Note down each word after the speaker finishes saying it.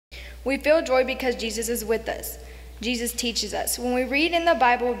We feel joy because Jesus is with us. Jesus teaches us. When we read in the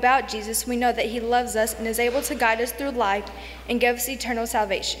Bible about Jesus, we know that he loves us and is able to guide us through life and give us eternal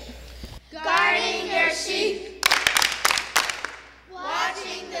salvation. Guarding your sheep,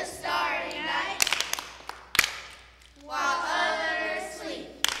 watching the starry night, while others sleep.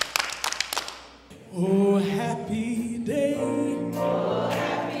 Oh, happy day. Oh,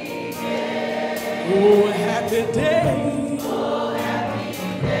 happy day. Oh, happy day. Oh,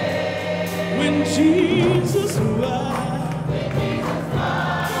 happy day. When Jesus arrived.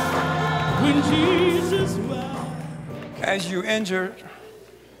 When Jesus arrived. As you enter,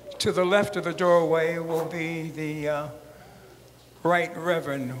 to the left of the doorway will be the Right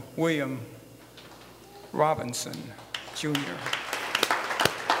Reverend William Robinson, Jr.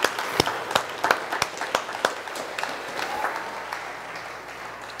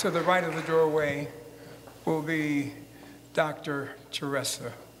 To the right of the doorway will be Dr.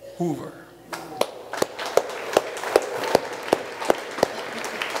 Theressa Hoover.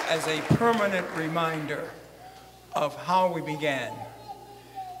 As a permanent reminder of how we began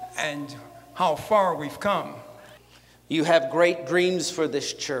and how far we've come. You have great dreams for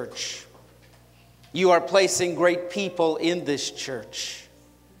this church. You are placing great people in this church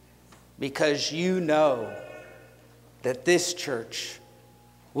because you know that this church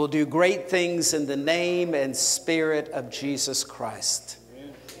will do great things in the name and spirit of Jesus Christ.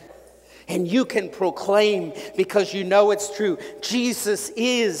 And you can proclaim, because you know it's true, Jesus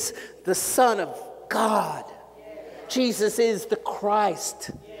is the Son of God. Jesus is the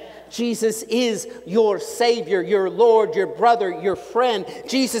Christ. Jesus is your Savior, your Lord, your brother, your friend.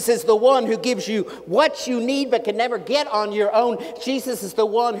 Jesus is the one who gives you what you need but can never get on your own. Jesus is the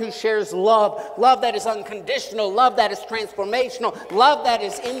one who shares love, love that is unconditional, love that is transformational, love that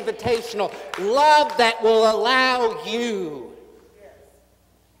is invitational, love that will allow you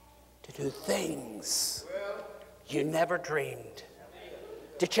to do things you never dreamed,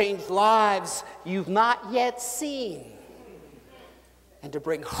 to change lives you've not yet seen, and to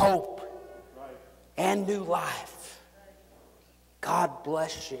bring hope and new life. God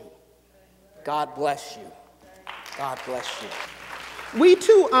bless you. God bless you. God bless you. We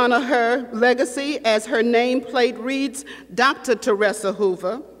too honor her legacy as her nameplate reads, Dr. Theressa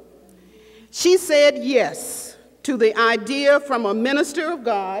Hoover. She said yes to the idea from a minister of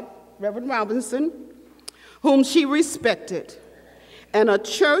God, Reverend Robinson, whom she respected, and a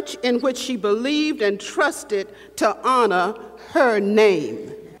church in which she believed and trusted to honor her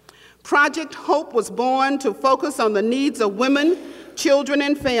name. Project Hope was born to focus on the needs of women, children,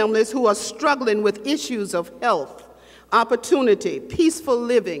 and families who are struggling with issues of health, opportunity, peaceful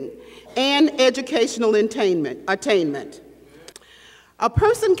living, and educational attainment. A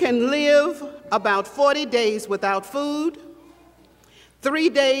person can live about 40 days without food, 3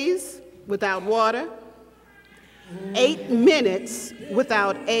 days without water, 8 minutes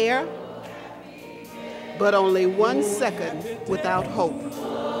without air, but only 1 second without hope.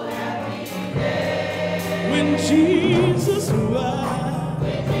 When Jesus arrived.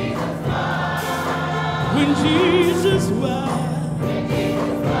 When Jesus arrived.